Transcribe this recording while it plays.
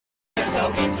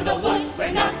So into the woods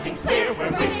where nothing's clear, where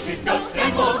witches, ghosts,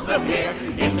 and wolves appear.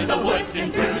 Into the woods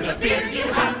and through the fear, you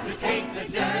have to take the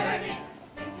journey.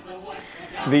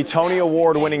 The Tony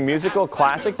Award-winning musical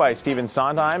classic by Stephen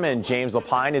Sondheim and James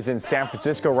Lapine is in San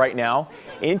Francisco right now.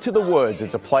 Into the Woods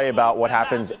is a play about what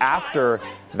happens after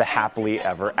the happily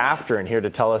ever after. And here to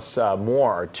tell us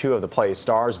more are two of the play's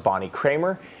stars, Bonne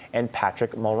Kramer and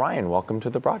Patrick Mulryan. Welcome to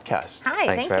the broadcast. Hi,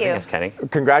 Thanks for having us, Kenny.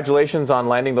 Congratulations on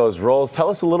landing those roles. Tell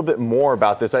us a little bit more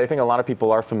about this. I think a lot of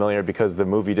people are familiar because the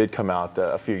movie did come out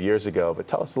a few years ago, but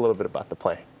tell us a little bit about the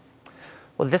play.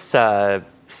 Well,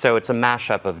 so it's a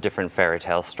mashup of different fairy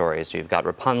tale stories. So you've got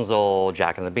Rapunzel,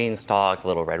 Jack and the Beanstalk,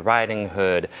 Little Red Riding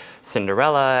Hood,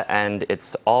 Cinderella, and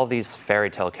it's all these fairy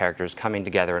tale characters coming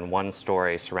together in one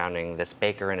story surrounding this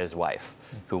baker and his wife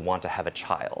who want to have a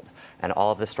child. And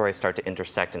all of the stories start to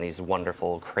intersect in these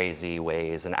wonderful, crazy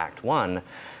ways in Act 1.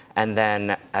 And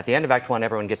then at the end of Act 1,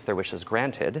 everyone gets their wishes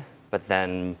granted. But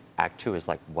then Act 2 is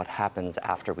like, what happens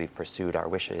after we've pursued our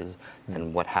wishes,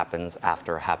 and what happens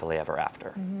after happily ever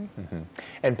after?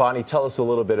 And Bonnie, tell us a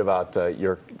little bit about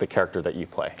the character that you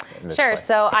play in this Sure. play.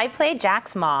 So I play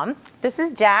Jack's mom. This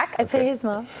is Jack. I play his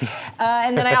mom.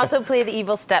 And then I also play the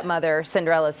evil stepmother,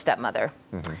 Cinderella's stepmother.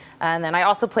 And then I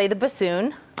also play the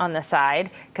bassoon on the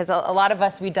side, because a lot of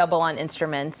us, we double on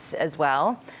instruments as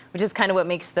well, which is kind of what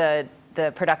makes the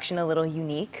production a little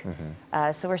unique.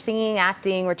 So we're singing,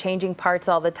 acting, we're changing parts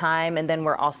all the time, and then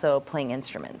we're also playing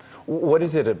instruments. What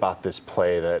is it about this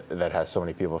play that has so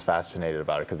many people fascinated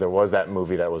about it? Because there was that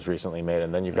movie that was recently made,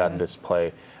 and then you've got this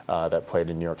play that played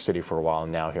in New York City for a while,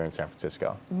 and now here in San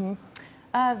Francisco.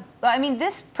 I mean,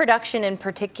 this production in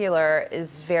particular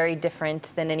is very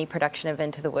different than any production of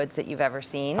Into the Woods that you've ever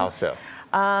seen. How so?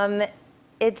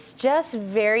 It's just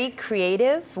very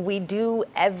creative. We do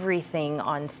everything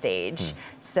on stage.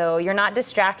 So you're not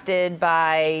distracted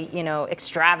by,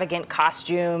 extravagant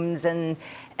costumes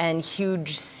and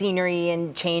huge scenery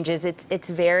and changes.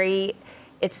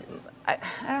 I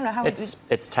don't know how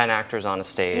it's 10 actors on a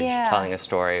stage telling a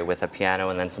story with a piano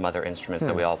and then some other instruments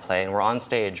that we all play, and we're on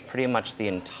stage pretty much the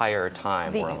entire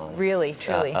time we're on really,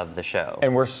 truly. Of the show.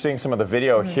 And we're seeing some of the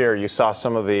video here. You saw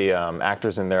some of the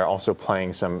actors in there also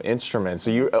playing some instruments.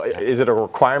 So is it a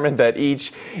requirement that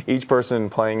each person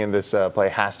playing in this play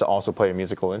has to also play a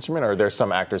musical instrument, or are there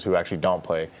some actors who actually don't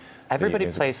play? Everybody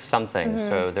plays something.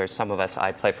 So there's some of us,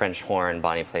 I play French horn,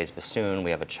 Bonnie plays bassoon,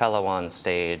 we have a cello on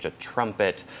stage, a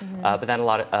trumpet, but then a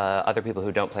lot of other people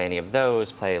who don't play any of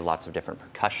those play lots of different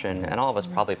percussion, and all of us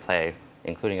probably play,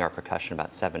 including our percussion,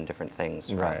 about 7 different things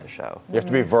throughout the show. You have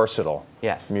to be versatile.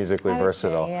 Yes. Musically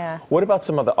versatile. yeah. What about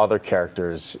some of the other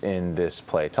characters in this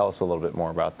play? Tell us a little bit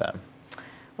more about them.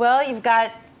 Well, you've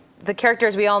got the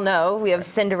characters we all know. We have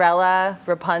Cinderella,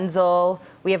 Rapunzel,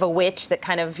 we have a witch that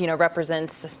kind of,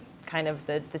 represents kind of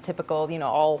the typical,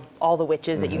 all the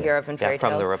witches that you hear of in fairy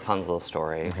tales. From the Rapunzel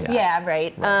story. Yeah,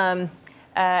 right. And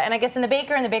I guess the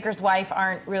baker and the baker's wife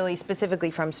aren't really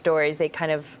specifically from stories. They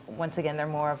kind of, once again, they're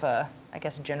more of a, I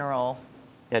guess, general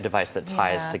device that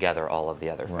ties together all of the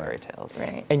other fairy tales.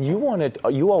 Right. And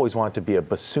you always wanted to be a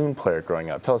bassoon player growing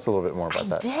up. Tell us a little bit more about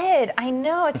that. I did. I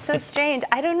know, it's so strange.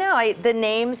 I don't know. The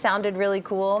name sounded really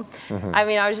cool. I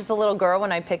mean, I was just a little girl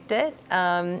when I picked it,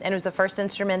 and it was the first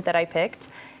instrument that I picked.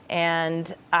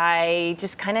 And I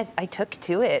just I took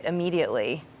to it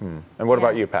immediately. And what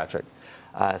about you, Patrick?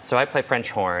 So I play French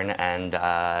horn, and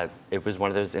it was one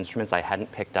of those instruments I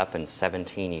hadn't picked up in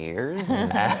 17 years.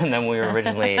 And then we were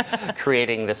originally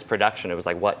creating this production. It was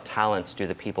like, what talents do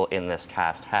the people in this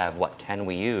cast have? What can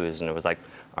we use? And it was like,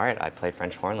 all right, I played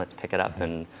French horn, let's pick it up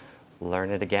and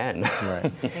learn it again.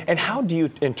 Right. And how do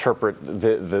you interpret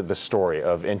the story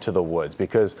of Into the Woods?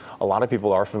 Because a lot of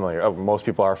people are familiar, most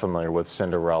people are familiar with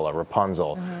Cinderella,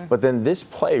 Rapunzel, but then this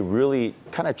play really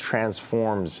kind of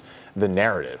transforms the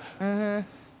narrative.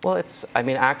 Well,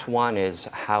 Act 1 is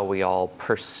how we all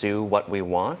pursue what we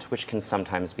want, which can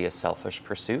sometimes be a selfish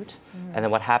pursuit. And then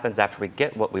what happens after we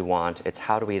get what we want, it's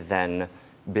how do we then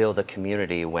build a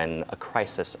community when a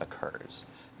crisis occurs.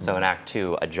 So in Act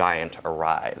 2, a giant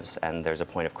arrives, and there's a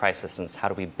point of crisis, and it's how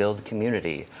do we build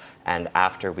community? And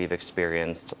after we've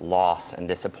experienced loss and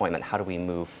disappointment, how do we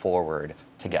move forward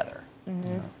together?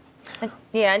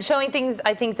 And showing things,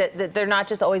 I think, that they're not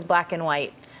just always black and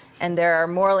white, and there are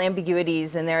moral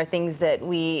ambiguities, and there are things that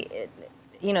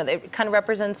it kind of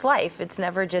represents life. It's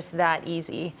never just that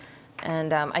easy.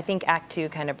 And I think Act 2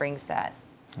 kind of brings that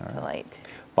to light.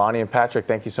 Bonnie and Patrick,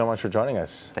 thank you so much for joining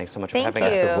us. Thanks so much for having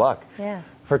us. Best of luck. Yeah.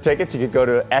 For tickets, you could go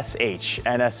to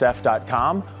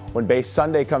shnsf.com. When Bass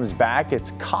Sunday comes back,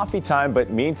 it's coffee time, but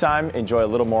meantime, enjoy a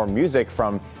little more music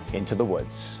from Into the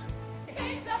Woods.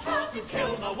 Save the house, you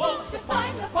kill the wolves, to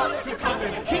find the father to come.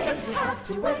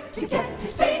 to work, to get, to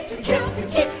save, to kill, to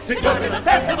keep, to go to the